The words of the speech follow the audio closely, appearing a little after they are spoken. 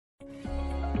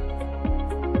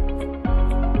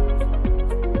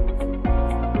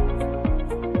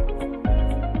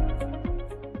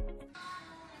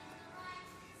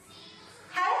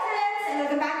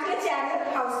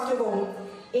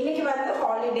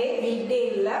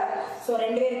இல்லை. ஸோ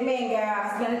 2 பேருக்குமே எங்கள்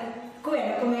ஹஸ்பண்ட்க்கும்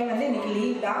எனக்குமே வந்து இன்னைக்கு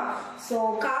லீவ் தான். ஸோ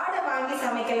காடை வாங்கி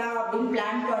சமைக்கலாம் அப்படின்னு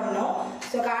பிளான் பண்ணோம்.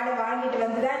 ஸோ காடை வாங்கிட்டு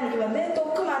வந்து தான் இன்னைக்கு வந்து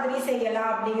தொக்கு மாதிரி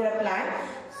செய்யலாம் அப்படிங்கிற பிளான்.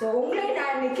 ஸோ உங்களையும்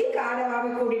நான் இன்னைக்கு காடை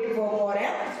வாங்க கூட்டிகிட்டு போக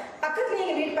போகிறேன். பக்கத்துலேயே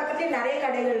எங்கள் வீட்டு பக்கத்துலேயே நிறைய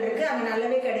கடைகள் இருக்குது, அங்கே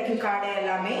நல்லாவே கிடைக்கும் காடை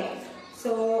எல்லாமே.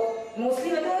 ஸோ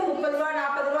மோஸ்ட்லி வந்து 30 ரூபா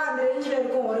 40 ரூபா அந்த ரேஞ்சில்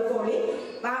இருக்கும் ஒரு கோழி.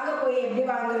 வாங்க போய் எப்படி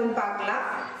வாங்குறதுன்னு பார்க்கலாம்.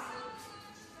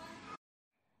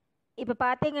 இப்போ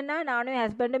பார்த்தீங்கன்னா நானும் என்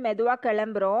ஹஸ்பண்டும் மெதுவாக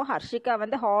கிளம்புறோம். ஹர்ஷிகா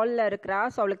வந்து ஹாலில் இருக்கிறா.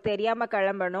 ஸோ அவளுக்கு தெரியாமல்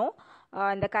கிளம்பணும்.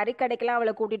 இந்த கறி கடைக்கெல்லாம்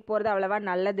அவளை கூட்டிகிட்டு போகிறது அவ்வளோவா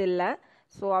நல்லது இல்லை.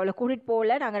 ஸோ அவளை கூட்டிகிட்டு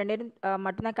போகல, நாங்கள் 2 பேரும்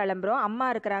மட்டும்தான் கிளம்புறோம். அம்மா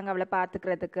இருக்கிறாங்க அவளை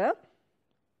பார்த்துக்கிறதுக்கு.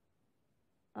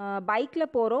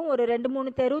 பைக்கில் போகிறோம். ஒரு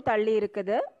 2-3 தெரு தள்ளி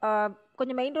இருக்குது.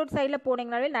 கொஞ்சம் மெயின் ரோட் சைடில்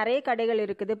போனீங்கனாலே நிறைய கடைகள்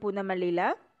இருக்குது பூந்தமல்லியில்.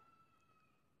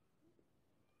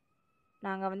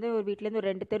 நாங்கள் வந்து ஒரு வீட்டிலேருந்து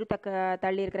ஒரு 2 தெரு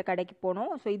தள்ளி இருக்கிற கடைக்கு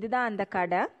போனோம். ஸோ இதுதான் அந்த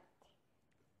கடை.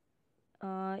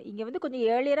 இங்கே வந்து கொஞ்சம்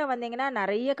ஏர்லியராக வந்தீங்கன்னா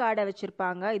நிறைய காடை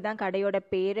வச்சுருப்பாங்க. இதுதான் கடையோட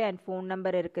பேர் அண்ட் ஃபோன்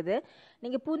நம்பர் இருக்குது.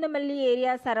 நீங்கள் பூந்தமல்லி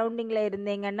ஏரியா சரௌண்டிங்கில்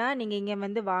இருந்தீங்கன்னா நீங்கள் இங்கே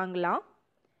வந்து வாங்கலாம்.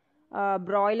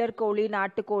 ப்ராய்லர் கோழி,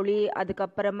 நாட்டுக்கோழி,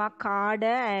 அதுக்கப்புறமா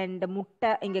காடை அண்ட்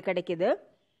முட்டை இங்கே கிடைக்கிது.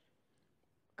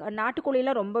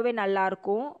 நாட்டுக்கோழிலாம் ரொம்பவே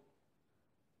நல்லாயிருக்கும்,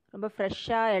 ரொம்ப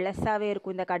ஃப்ரெஷ்ஷாக எலசாகவே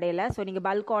இருக்கும் இந்த கடையில். ஸோ நீங்கள்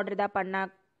பல்க் ஆர்டர் தான்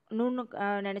பண்ணணும்னு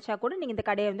நினச்சா கூட நீங்கள் இந்த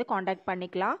கடையை வந்து காண்டாக்ட்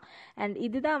பண்ணிக்கலாம். அண்ட்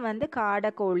இதுதான் வந்து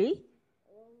காடை கோழி,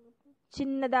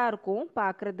 சின்னதாக இருக்கும்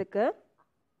பார்க்குறதுக்கு.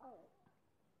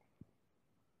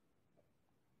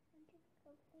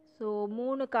 ஸோ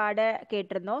 3 காடை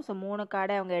கேட்டிருந்தோம். ஸோ 3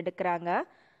 காடை அவங்க எடுக்கிறாங்க.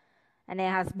 அண்ட்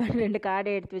என் ஹஸ்பண்ட் 2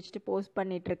 காடை எடுத்து வச்சுட்டு போஸ்ட்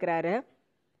பண்ணிகிட்ருக்கிறாரு.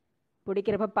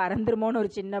 பிடிக்கிறப்ப பறந்துருமோன்னு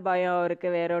ஒரு சின்ன பயம்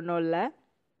இருக்குது, வேற ஒன்றும் இல்லை.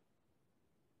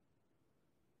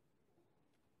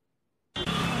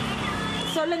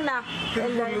 சொல்லுங்கண்ணா.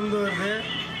 வருது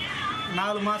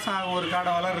 4 மாதம் ஆகும் ஒரு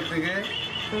காடை வளர்கிறதுக்கு.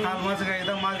 4 மாதம் கழிச்சு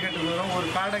தான் மார்க்கெட்டுக்கு வரும். ஒரு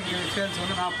காடைக்கு சேல்ஸ்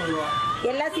வந்து 40 ரூபா.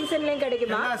 எல்லா சீசன்லேயும்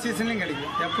கிடைக்குமா? எல்லா சீசன்லையும்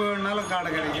கிடைக்கும். எப்போ வேணாலும் காடை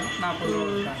கிடைக்கும். 40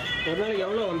 ரூபா. ஒரு நாளைக்கு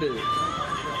எவ்வளோ வந்தது?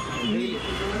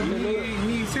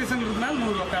 நீ சீசன் இருந்தால்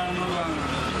 100 ரூபா.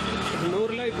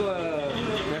 100ல் இப்போ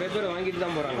நிறைய பேர் வாங்கிட்டு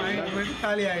தான் போகிறாங்க. வாங்கிட்டு போயிட்டு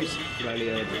காலி ஆகிடுச்சு. காலி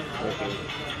ஆகிடுச்சு. ஓகே.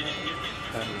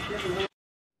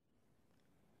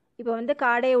 இப்போ வந்து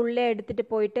காடையை உள்ளே எடுத்துகிட்டு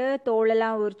போயிட்டு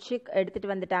தோலெல்லாம் உரிச்சு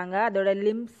எடுத்துகிட்டு வந்துட்டாங்க. அதோட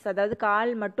லிம்ஸ், அதாவது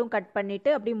கால் மட்டும் கட் பண்ணிவிட்டு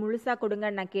அப்படி முழுசாக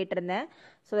கொடுங்கன்னு நான் கேட்டிருந்தேன்.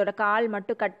 ஸோ அதோட கால்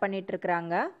மட்டும் கட்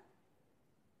பண்ணிகிட்ருக்குறாங்க.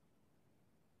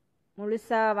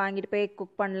 முழுசாக வாங்கிட்டு போய்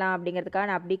குக் பண்ணலாம் அப்படிங்கிறதுக்காக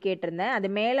நான் அப்படி கேட்டிருந்தேன். அது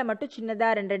மேலே மட்டும்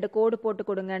சின்னதாக 2 கோடு போட்டு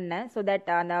கொடுங்கன்னேன். ஸோ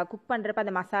தட் அந்த குக் பண்ணுறப்ப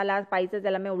அந்த மசாலா ஸ்பைசஸ்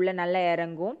எல்லாமே உள்ளே நல்லா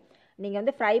இறங்கும். நீங்கள்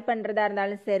வந்து ஃப்ரை பண்ணுறதா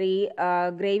இருந்தாலும் சரி,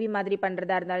 கிரேவி மாதிரி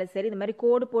பண்ணுறதா இருந்தாலும் சரி, இந்த மாதிரி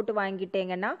கோடு போட்டு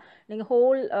வாங்கிட்டீங்கன்னா நீங்கள்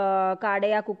ஹோல்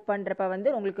காடையாக குக் பண்ணுறப்ப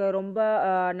வந்து உங்களுக்கு ரொம்ப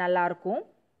நல்லாயிருக்கும்.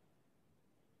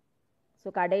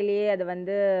 ஸோ கடையிலேயே அதை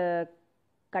வந்து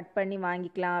கட் பண்ணி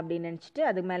வாங்கிக்கலாம் அப்படின்னு நினச்சிட்டு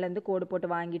அதுக்கு மேலே வந்து கோடு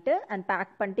போட்டு வாங்கிட்டு அண்ட்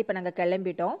பேக் பண்ணிட்டு இப்போ நாங்கள்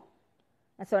கிளம்பிட்டோம்.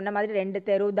 நான் சொன்ன மாதிரி 2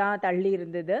 தெரு தான் தள்ளி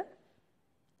இருந்தது.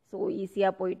 ஸோ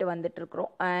ஈஸியாக போயிட்டு வந்துட்டுருக்குறோம்.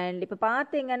 அண்ட் இப்போ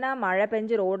பார்த்தீங்கன்னா மழை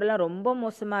பெஞ்சு ரோடெல்லாம் ரொம்ப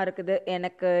மோசமாக இருக்குது.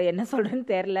 எனக்கு என்ன சொல்கிறேன்னு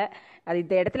தெரில. அது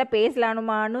இந்த இடத்துல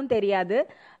பேசலானுமானும் தெரியாது.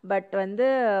 பட் வந்து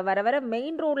வர வர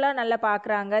மெயின் ரோடெலாம் நல்லா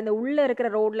பார்க்குறாங்க. இந்த உள்ளே இருக்கிற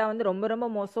ரோடெலாம் வந்து ரொம்ப ரொம்ப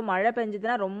மோசம். மழை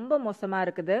பெஞ்சதுன்னா ரொம்ப மோசமாக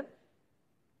இருக்குது.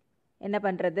 என்ன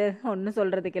பண்ணுறது, ஒன்றும்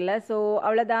சொல்கிறதுக்கு இல்லை. ஸோ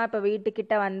அவ்வளோதான், இப்போ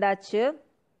வீட்டுக்கிட்ட வந்தாச்சு.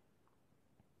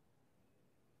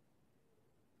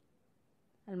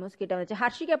 ஆல்மோஸ்ட் கிட்ட வந்துச்சு.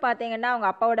 ஹர்ஷிகா பார்த்தீங்கன்னா அவங்க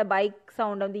அப்பாவோட பைக்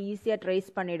சவுண்டை வந்து ஈஸியாக ட்ரேஸ்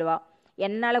பண்ணிவிடுவா.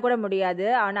 என்னால் கூட முடியாது.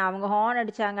 ஆனால் அவங்க ஹார்ன்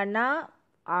அடித்தாங்கன்னா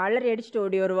அலறி அடிச்சுட்டு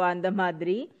ஓடி வருவா அந்த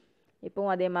மாதிரி.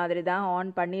 இப்போவும் அதே மாதிரி தான்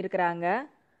ஹார்ன் பண்ணியிருக்கிறாங்க.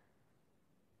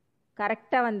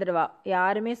 கரெக்டாக வந்துடுவா,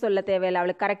 யாருமே சொல்ல தேவையில்லை.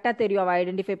 அவளுக்கு கரெக்டாக தெரியும், அவள்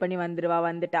ஐடென்டிஃபை பண்ணி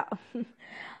வந்துட்டா.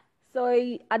 ஸோ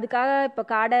அதுக்காக இப்போ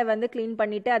காடை வந்து க்ளீன்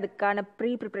பண்ணிவிட்டு அதுக்கான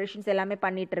ப்ரிப்ரேஷன்ஸ் எல்லாமே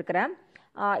பண்ணிகிட்ருக்கிறேன்.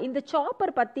 இந்த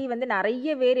சாப்பர் பற்றி வந்து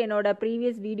நிறைய பேர் என்னோட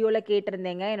ப்ரீவியஸ் வீடியோவில்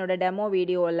கேட்டிருந்தேங்க, என்னோட டெமோ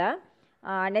வீடியோவில்.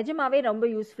 நிஜமாவே ரொம்ப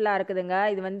யூஸ்ஃபுல்லாக இருக்குதுங்க.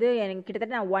 இது வந்து எனக்கு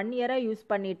கிட்டத்தட்ட நான் 1 இயராக யூஸ்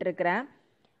பண்ணிகிட்ருக்கிறேன்.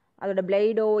 அதோட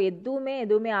பிளேடோ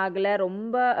எதுவுமே ஆகலை,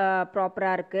 ரொம்ப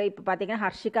ப்ராப்பராக இருக்குது. இப்போ பார்த்தீங்கன்னா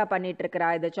ஹர்ஷிகா பண்ணிகிட்ருக்கிறா,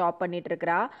 இதை சாப்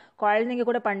பண்ணிகிட்ருக்கிறா. குழந்தைங்க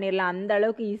கூட பண்ணிடலாம், அந்த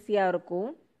அளவுக்கு ஈஸியாக இருக்கும்.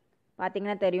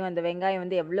 பார்த்தீங்கன்னா தெரியும் அந்த வெங்காயம்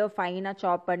வந்து எவ்வளோ ஃபைனாக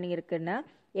சாப் பண்ணியிருக்குன்னு.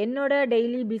 என்னோட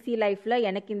டெய்லி பிஸி லைஃப்பில்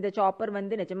எனக்கு இந்த சாப்பர்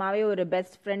வந்து நிஜமாவே ஒரு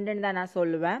பெஸ்ட் ஃப்ரெண்டுன்னு தான் நான்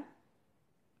சொல்லுவேன்.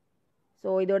 ஸோ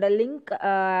இதோட லிங்க்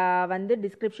வந்து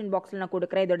டிஸ்கிரிப்ஷன் பாக்ஸில் நான்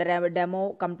கொடுக்குறேன். இதோட டெமோ,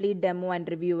 கம்ப்ளீட் டெமோ அண்ட்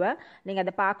ரிவ்யூவை நீங்கள்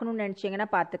அதை பார்க்கணுன்னு நினச்சிங்கன்னா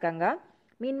பார்த்துக்கங்க.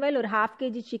 மீன்வைல் ஒரு 1/2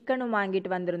 kg சிக்கனும் வாங்கிட்டு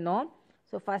வந்திருந்தோம்.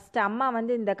 ஸோ ஃபஸ்ட்டு அம்மா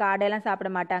வந்து இந்த காடையெல்லாம்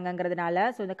சாப்பிட மாட்டாங்கங்கிறதுனால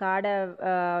ஸோ இந்த காடை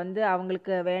வந்து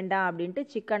அவங்களுக்கு வேண்டாம் அப்படின்ட்டு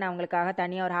சிக்கன் அவங்களுக்காக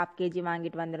தனியாக ஒரு 1/2 kg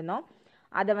வாங்கிட்டு வந்திருந்தோம்.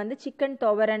 அதை வந்து சிக்கன்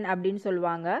துவரன் அப்படின்னு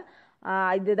சொல்லுவாங்க.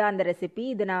 இதுதான் அந்த ரெசிபி.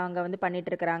 இது நாங்கள் வந்து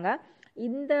பண்ணிகிட்ருக்குறாங்க.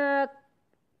 இந்த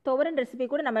துவரன் ரெசிபி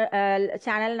கூட நம்ம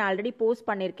சேனலில் நான் ஆல்ரெடி போஸ்ட்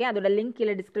பண்ணியிருக்கேன். அதோட லிங்க்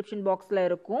கீழே டிஸ்கிரிப்ஷன் பாக்ஸில்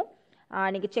இருக்கும்.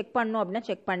 நீங்கள் செக் பண்ணணும் அப்படின்னா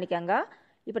செக் பண்ணிக்கோங்க.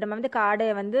 இப்போ நம்ம வந்து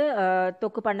காடையை வந்து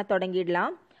தொக்கு பண்ண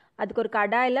தொடங்கிடலாம். அதுக்கு ஒரு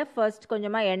கடாயில் ஃபர்ஸ்ட்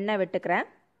கொஞ்சமாக எண்ணெய் விட்டுக்கிறேன்.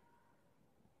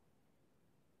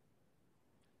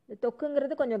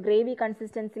 தொக்குங்கிறது கொஞ்சம் கிரேவி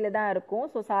கன்சிஸ்டன்சியில் தான் இருக்கும்.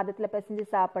 ஸோ சாதத்தில் பிசைஞ்சு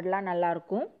சாப்பிடலாம்,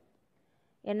 நல்லாயிருக்கும்.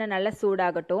 எண்ணெய் நல்லா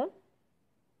சூடாகட்டும்.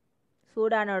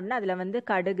 சூடான உடனே அதில் வந்து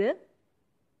கடுகு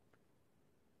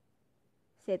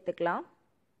சேர்த்துக்கலாம்.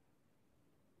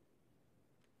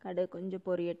 கடுகு கொஞ்சம்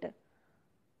பொரியட்டு.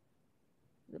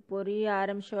 இது பொரிய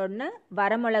ஆரம்பிச்ச உடனே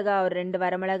வரமிளகா ஒரு 2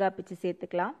 வரமிளகா பிச்சு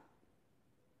சேர்த்துக்கலாம்.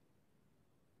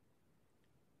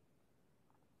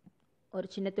 ஒரு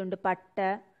சின்ன துண்டு பட்டை,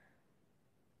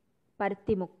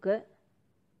 பருத்தி முக்கு,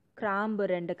 கிராம்பு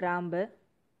 2 கிராம்பு,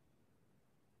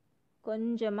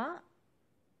 கொஞ்சமாக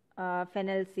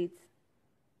ஃபெனல் சீட்ஸ்,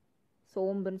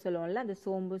 சோம்புன்னு சொல்லுவோம்ல, அந்த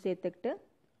சோம்பு சேர்த்துக்கிட்டு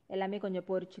எல்லாமே கொஞ்சம்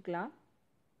பொரிச்சுக்கலாம்.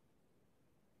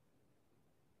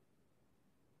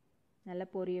 நல்லா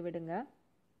பொரிய விடுங்க.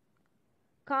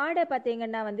 காடை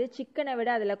பார்த்தீங்கன்னா வந்து சிக்கனை விட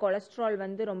அதில் கொலஸ்ட்ரால்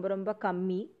வந்து ரொம்ப ரொம்ப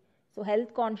கம்மி. ஸோ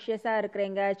ஹெல்த் கான்ஷியஸாக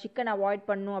இருக்கிறவங்க சிக்கன் அவாய்ட்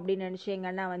பண்ணணும் அப்படின்னு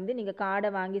நினச்சிங்கன்னா வந்து நீங்கள் காடை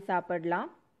வாங்கி சாப்பிடலாம்.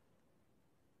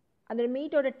 அதோட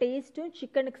மீட்டோட டேஸ்ட்டும்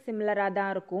சிக்கனுக்கு சிமிலராக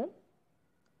தான் இருக்கும்.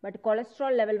 பட்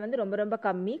கொலஸ்ட்ரால் லெவல் வந்து ரொம்ப ரொம்ப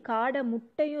கம்மி. காடை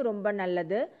முட்டையும் ரொம்ப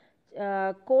நல்லது.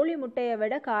 கோழி முட்டையை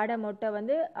விட காடை முட்டை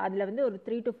வந்து அதில் வந்து ஒரு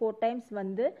 3 to 4 times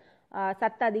வந்து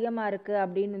சத்து அதிகமாக இருக்குது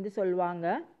அப்படின்னு வந்து சொல்லுவாங்க.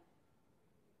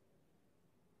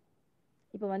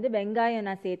 இப்போ வந்து வெங்காயம்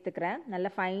நான் சேர்த்துக்கிறேன். நல்லா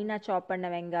ஃபைனாக சாப் பண்ண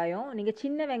வெங்காயம். நீங்கள்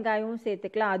சின்ன வெங்காயமும்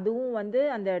சேர்த்துக்கலாம். அதுவும் வந்து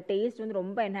அந்த டேஸ்ட் வந்து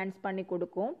ரொம்ப என்ஹான்ஸ் பண்ணி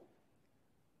கொடுக்கும்.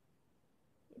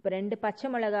 இப்போ 2 பச்சை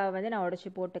மிளகாவை வந்து நான்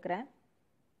உடைச்சி போட்டுக்கிறேன்.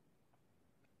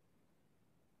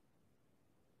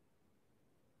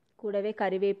 கூடவே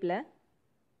கறிவேப்பிலை,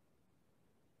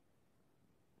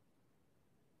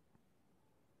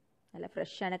 நல்லா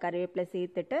ஃப்ரெஷ்ஷான கறிவேப்பிலை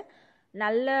சேர்த்துட்டு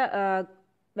நல்ல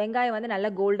வெங்காயம் வந்து நல்லா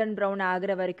கோல்டன் ப்ரௌன்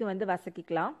ஆகிற வரைக்கும் வந்து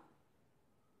வதக்கிக்கலாம்.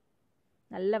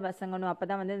 நல்லா வதங்கணும், அப்போ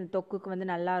தான் வந்து இந்த தொக்குக்கு வந்து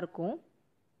நல்லாயிருக்கும்.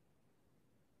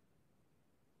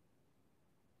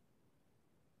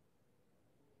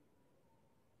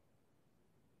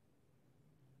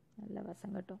 நல்லா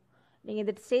வதங்கட்டும். நீங்கள்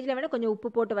இந்த ஸ்டேஜில் வேணால் கொஞ்சம்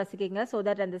உப்பு போட்டு வதக்கிங்க. ஸோ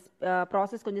தட் அந்த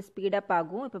ப்ராசஸ் கொஞ்சம் ஸ்பீடப்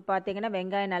ஆகும். இப்போ பார்த்தீங்கன்னா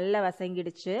வெங்காயம் நல்லா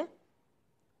வதங்கிடுச்சு.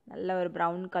 நல்ல ஒரு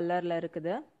ப்ரௌன் கலரில்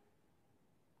இருக்குது.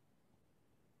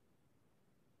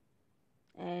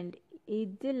 அண்ட்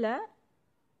இதில்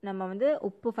நம்ம வந்து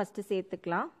உப்பு ஃபஸ்ட்டு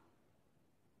சேர்த்துக்கலாம்.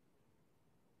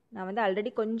 நான் வந்து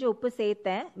ஆல்ரெடி கொஞ்சம் உப்பு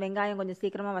சேர்த்தேன், வெங்காயம் கொஞ்சம்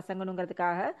சீக்கிரமாக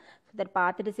வதங்கணுங்கிறதுக்காக. ஸோ தட்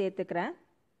பார்த்துட்டு சேர்த்துக்கிறேன்.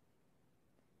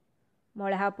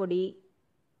 மிளகா பொடி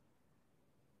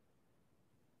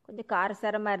கொஞ்சம்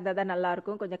காரசாரமாக இருந்தால் தான்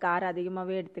நல்லாயிருக்கும். கொஞ்சம் காரம்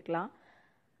அதிகமாகவே எடுத்துக்கலாம்.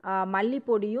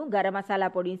 மல்லிப்பொடியும் கரம் மசாலா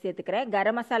பொடியும் சேர்த்துக்கிறேன்.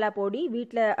 கரம் மசாலா பொடி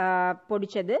வீட்டில்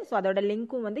பொடிச்சது. ஸோ அதோட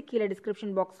லிங்க்கும் வந்து கீழே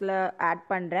டிஸ்கிரிப்ஷன் பாக்ஸில் ஆட்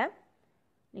பண்ணுறேன்.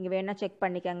 நீங்கள் வேணால் செக்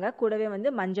பண்ணிக்கோங்க. கூடவே வந்து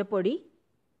மஞ்சப்பொடி,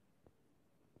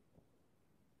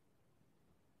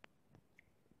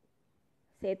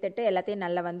 சேர்த்துட்டு எல்லாத்தையும்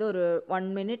நல்லா வந்து ஒரு 1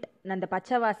 minute அந்த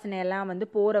பச்சை வாசனையெல்லாம் வந்து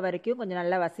போகிற வரைக்கும் கொஞ்சம்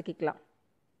நல்லா வதக்கிக்கலாம்.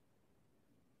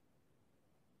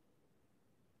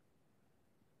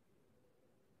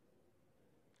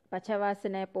 பச்சை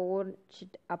வாசனை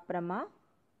போச்சிட்டு அப்புறமா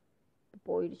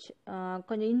போயிடுச்சு.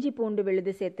 கொஞ்சம் இஞ்சி பூண்டு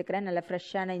விழுது சேர்த்துக்கிறேன். நல்லா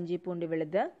ஃப்ரெஷ்ஷான இஞ்சி பூண்டு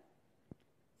விழுது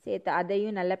சேர்த்து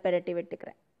அதையும் நல்லா பிரட்டி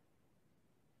விட்டுக்கிறேன்.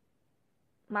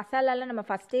 மசாலாலாம் நம்ம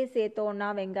ஃபஸ்ட்டே சேர்த்தோன்னா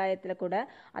வெங்காயத்தில் கூட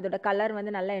அதோட கலர்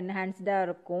வந்து நல்லா என்ஹான்ஸ்டாக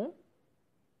இருக்கும்.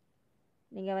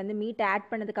 நீங்கள் வந்து மீட் ஆட்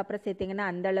பண்ணதுக்கப்புறம்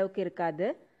சேர்த்திங்கன்னா அந்த அளவுக்கு இருக்காது.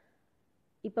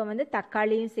 இப்போ வந்து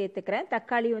தக்காளியும் சேர்த்துக்கிறேன்.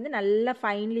 தக்காளி வந்து நல்லா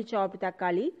ஃபைன்லி சாப்டு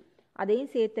தக்காளி,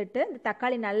 அதையும் சேர்த்துட்டு இந்த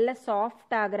தக்காளி நல்லா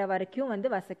சாஃப்ட் ஆகிற வரைக்கும் வந்து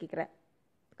வதக்கிக்கிறேன்.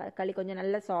 தக்காளி கொஞ்சம்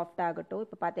நல்லா சாஃப்ட் ஆகட்டும்.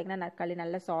 இப்போ பார்த்தீங்கன்னா தக்காளி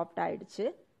நல்லா சாஃப்ட் ஆகிடுச்சு.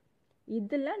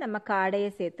 இதில் நம்ம காடையை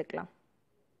சேர்த்துக்கலாம்.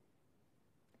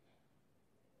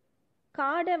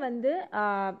 காடை வந்து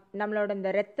நம்மளோட இந்த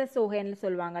இரத்த சோகைன்னு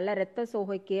சொல்லுவாங்கள்ல, இரத்த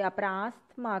சோகைக்கு, அப்புறம்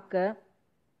ஆஸ்துமாக்கு,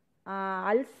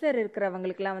 அல்சர்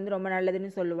இருக்கிறவங்களுக்குலாம் வந்து ரொம்ப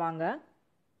நல்லதுன்னு சொல்லுவாங்க.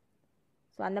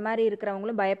 ஸோ அந்த மாதிரி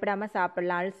இருக்கிறவங்களும் பயப்படாமல்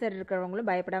சாப்பிட்லாம், அல்சர் இருக்கிறவங்களும்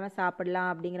பயப்படாமல் சாப்பிட்லாம்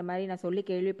அப்படிங்கிற மாதிரி நான் சொல்லி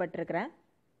கேள்விப்பட்டிருக்கிறேன்.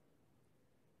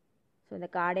 ஸோ இந்த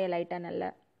காடையை லைட்டாக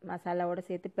நல்லா மசாலாவோடு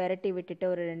சேர்த்து பெரட்டி விட்டுட்டு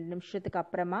ஒரு 2 நிமிஷத்துக்கு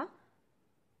அப்புறமா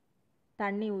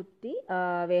தண்ணி ஊற்றி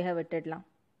வேக விட்டுடலாம்.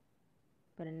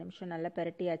 இப்போ 2 நிமிஷம் நல்லா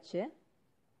பெரட்டியாச்சு.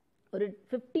 ஒரு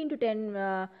 15 to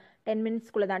 10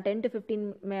 மினிட்ஸ்க்குள்ளே தான், 10 to 15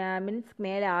 மினிட்ஸ்க்கு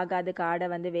மேலே ஆகாது காடை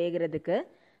வந்து வேகிறதுக்கு.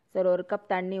 ஸோ ஒரு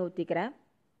கப் தண்ணி ஊற்றிக்கிறேன்.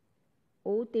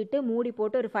 ஊற்றிட்டு மூடி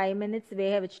போட்டு ஒரு 5 மினிட்ஸ்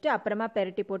வேக வச்சுட்டு அப்புறமா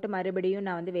பெரட்டி போட்டு மறுபடியும்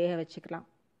நான் வந்து வேக வச்சுக்கலாம்.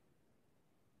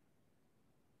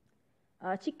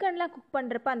 சிக்கன்லாம் குக்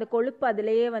பண்ணுறப்ப அந்த கொழுப்பு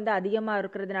அதிலேயே வந்து அதிகமாக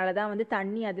இருக்கிறதுனால தான் வந்து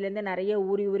தண்ணி அதுலேருந்து நிறைய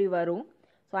ஊறி ஊறி வரும்.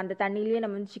 ஸோ அந்த தண்ணியிலேயே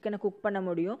நம்ம வந்து சிக்கனை குக் பண்ண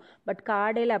முடியும். பட்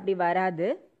காடையில் அப்படி வராது.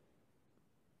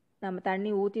 நம்ம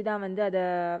தண்ணி ஊற்றி தான் வந்து அதை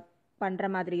பண்ணுற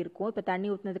மாதிரி இருக்கும். இப்போ தண்ணி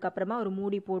ஊற்றினதுக்கப்புறமா ஒரு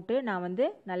மூடி போட்டு நான் வந்து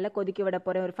நல்லா கொதிக்க விட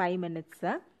போகிறேன் ஒரு 5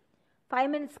 மினிட்ஸு.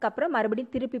 5 மினிட்ஸ்க்கு அப்புறம்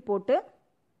மறுபடியும் திருப்பி போட்டு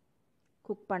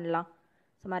குக் பண்ணலாம்.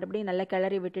 ஸோ மறுபடியும் நல்லா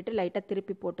கிளறி விட்டுட்டு லைட்டாக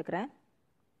திருப்பி போட்டுக்கிறேன்.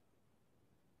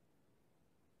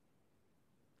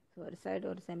 ஸோ ஒரு சைடு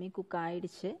ஒரு செமி குக்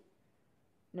ஆகிடுச்சு,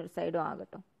 இன்னொரு சைடும்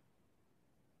ஆகட்டும்.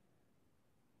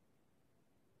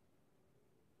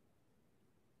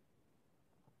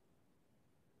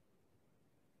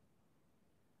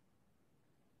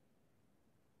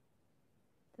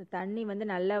 தண்ணி வந்து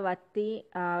நல்லா வற்றி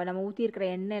நம்ம ஊற்றிருக்கிற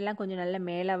எண்ணெயெல்லாம் கொஞ்சம் நல்லா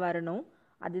மேலே வரணும்.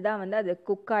 அதுதான் வந்து அது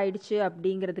குக் ஆயிடுச்சு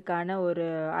அப்படிங்கிறதுக்கான ஒரு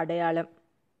அடையாளம்.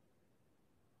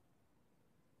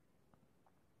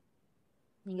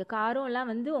 நீங்கள்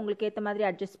காரம்லாம் வந்து உங்களுக்கு ஏற்ற மாதிரி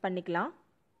அட்ஜஸ்ட் பண்ணிக்கலாம்.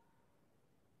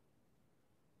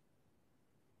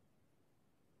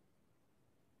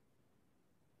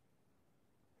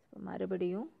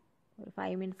 மறுபடியும் ஒரு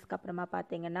 5 மினிட்ஸ்க்கு அப்புறமா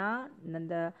பார்த்தீங்கன்னா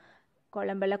இந்த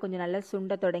குழம்பெல்லாம் கொஞ்சம் நல்லா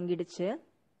சுண்ட தொடங்கிடுச்சு.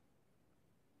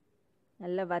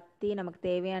 நல்லா வற்றி நமக்கு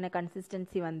தேவையான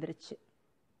கன்சிஸ்டன்சி வந்துருச்சு.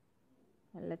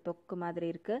 நல்ல தொக்கு மாதிரி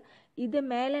இருக்குது. இது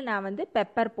மேலே நான் வந்து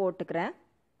பெப்பர் போட்டுக்கிறேன்.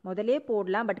 முதலே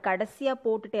போடலாம், பட் கடைசியாக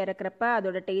போட்டுட்டு இறக்குறப்ப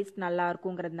அதோட டேஸ்ட் நல்லா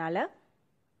இருக்குங்கிறதுனால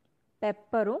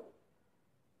பெப்பரும்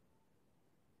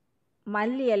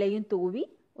மல்லி இலையும் தூவி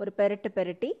ஒரு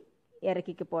பெரட்டி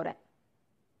இறக்கிக்க போகிறேன்.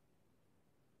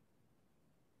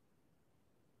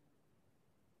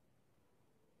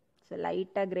 ஸோ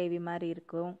லைட்டாக கிரேவி மாதிரி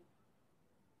இருக்கும்.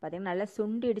 பார்த்திங்கன்னா நல்லா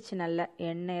சுண்டிடுச்சு, நல்லா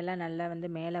எண்ணெயெல்லாம் நல்லா வந்து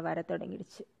மேலே வர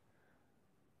தொடங்கிடுச்சு.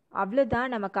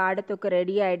 அவ்வளோதான், நம்ம காடை தொக்கு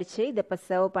ரெடி ஆகிடுச்சு. இதை இப்போ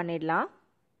சர்வ் பண்ணிடலாம்.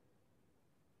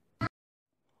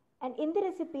 அண்ட் இந்த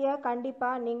ரெசிப்பியை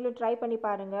கண்டிப்பாக நீங்களும் ட்ரை பண்ணி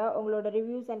பாருங்கள். உங்களோட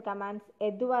ரிவ்யூஸ் அண்ட் கமெண்ட்ஸ்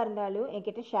எதுவாக இருந்தாலும்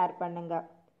என்கிட்ட ஷேர் பண்ணுங்கள்.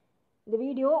 இந்த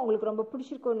வீடியோ உங்களுக்கு ரொம்ப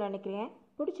பிடிச்சிருக்குன்னு நினைக்கிறேன்.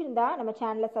 பிடிச்சிருந்தா நம்ம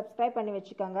சேனலை சப்ஸ்கிரைப் பண்ணி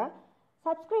வச்சுக்கோங்க.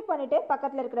 சப்ஸ்கிரைப் பண்ணிவிட்டு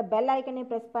பக்கத்தில் இருக்கிற பெல்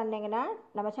ஐக்கனையும் ப்ரெஸ் பண்ணிங்கன்னா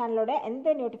நம்ம சேனலோட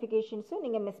எந்த நோட்டிஃபிகேஷன்ஸும்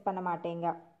நீங்கள் மிஸ் பண்ண மாட்டீங்க.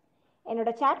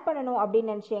 என்னோட சேட் பண்ணணும்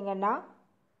அப்படின்னு நினச்சிங்கன்னா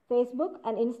ஃபேஸ்புக்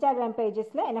அண்ட் இன்ஸ்டாகிராம்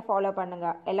பேஜஸில் என்னை ஃபாலோ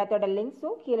பண்ணுங்கள். எல்லாத்தோட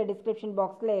லிங்க்ஸும் கீழே டிஸ்கிரிப்ஷன்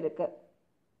பாக்ஸில் இருக்குது.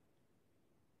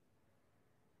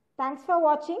 தேங்க்ஸ் ஃபார்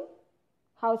வாட்சிங்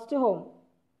ஹவுஸ் டு ஹோம்.